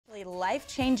A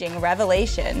life-changing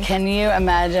revelation. Can you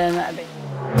imagine?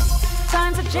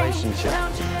 Signs of change. You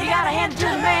gotta hand it to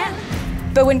the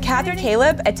man. But when Kathy and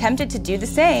Caleb attempted to do the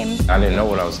same, I didn't know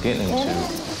what I was getting into.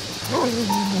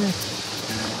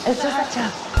 It's just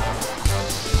a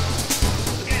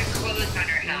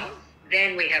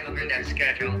Then we have a rundown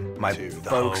schedule. My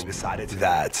folks decided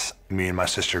that me and my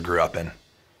sister grew up in.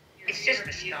 It's just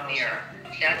a small mirror.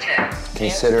 That's it.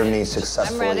 Consider me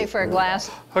successful. I'm ready for a glass.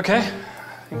 Okay.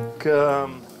 I think, Go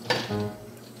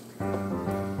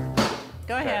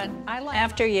ahead.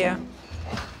 After you.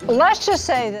 Let's just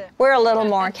say that we're a little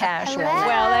more casual. Hello.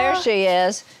 Well, there she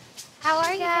is. How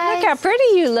are you guys? Look how pretty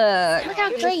you look. Look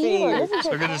how great you look.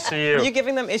 so good to see you. Are you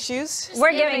giving them issues?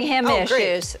 We're giving him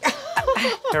issues.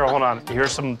 Here, hold on.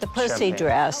 Here's some The pussy champagne.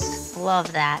 dress.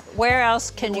 Love that. Where else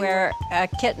can you wear a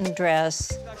kitten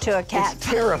dress to a cat? It's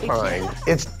terrifying.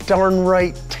 It's darn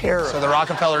right terrifying. So the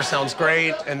Rockefeller sounds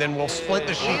great, and then we'll split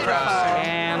the sheet cross.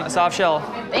 And a soft shell.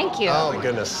 Thank you. Oh, my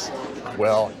goodness.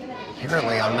 Well,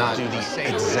 apparently I'm not Do the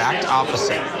exact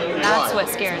opposite. That's what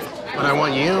scares me. But I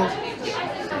want you.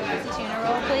 Tuna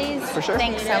roll, please. For sure.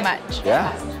 Thanks so much.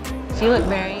 Yeah. You look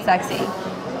very sexy.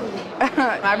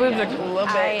 My boobs are a little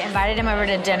bit. I invited him over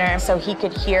to dinner so he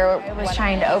could hear. I was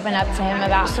trying to open up to him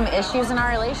about some issues in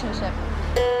our relationship.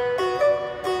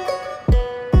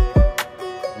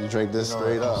 You drink this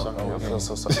straight up. Oh, I feel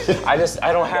so sorry. I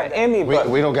don't have any, but,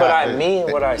 we don't got but I it.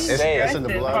 mean what I say. It's in the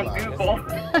bloodline.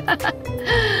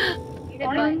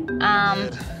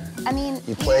 I mean,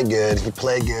 You play good. You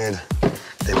play good.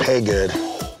 They pay good.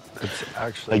 It's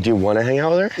actually. Like, do you want to hang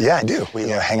out with her? Yeah, I do. We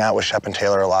hang out with Shep and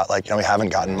Taylor a lot. Like, we haven't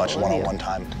gotten much one-on-one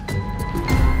time.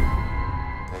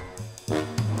 do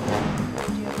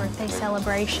a birthday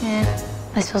celebration.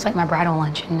 This feels like my bridal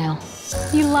luncheon now.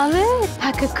 You love it?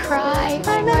 I could cry.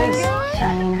 I know.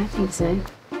 I mean, I think so.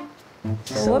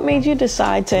 So what made you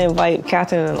decide to invite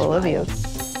Catherine and Olivia?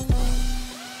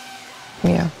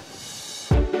 Yeah.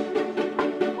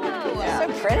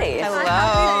 Pretty.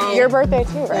 Hello. Your birthday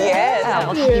too, right? Yes.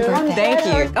 Oh, happy birthday. Thank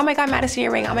you. Oh my God, Madison,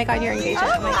 your ring. Oh my God, your engagement.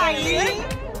 Oh my God.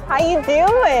 How you doing?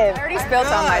 I already spilled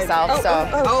on myself, so.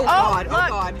 Oh God, oh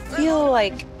God. Feel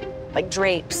like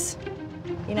drapes,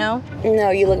 you know? No,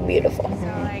 you look beautiful.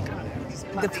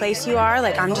 The place you are,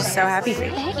 like, I'm just so happy for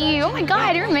you. Thank you. Oh my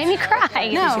God, it made me cry.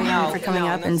 no, for coming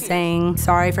up and saying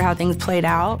sorry for how things played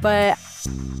out. But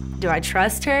do I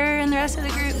trust her and the rest of the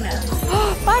group? No.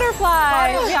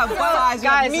 Butterfly. Yeah, butterflies,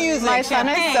 Guys, music, my son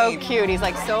is so champagne. cute. He's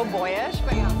like so boyish,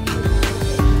 but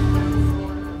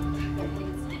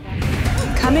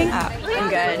Coming up. I'm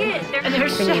good. They're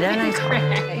so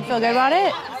great. You feel good about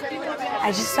it?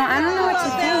 I don't know what to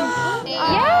think.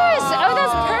 Yes. Oh,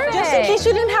 that's perfect. just in case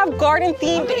you didn't have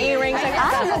garden-themed earrings. Like,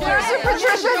 here's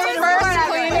Patricia's first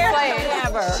clean slate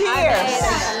ever. Cheers.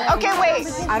 Okay, wait.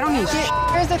 I don't need shit.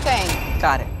 Here's the thing.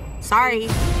 Got it. Sorry.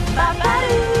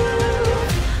 Ba-ba-doo.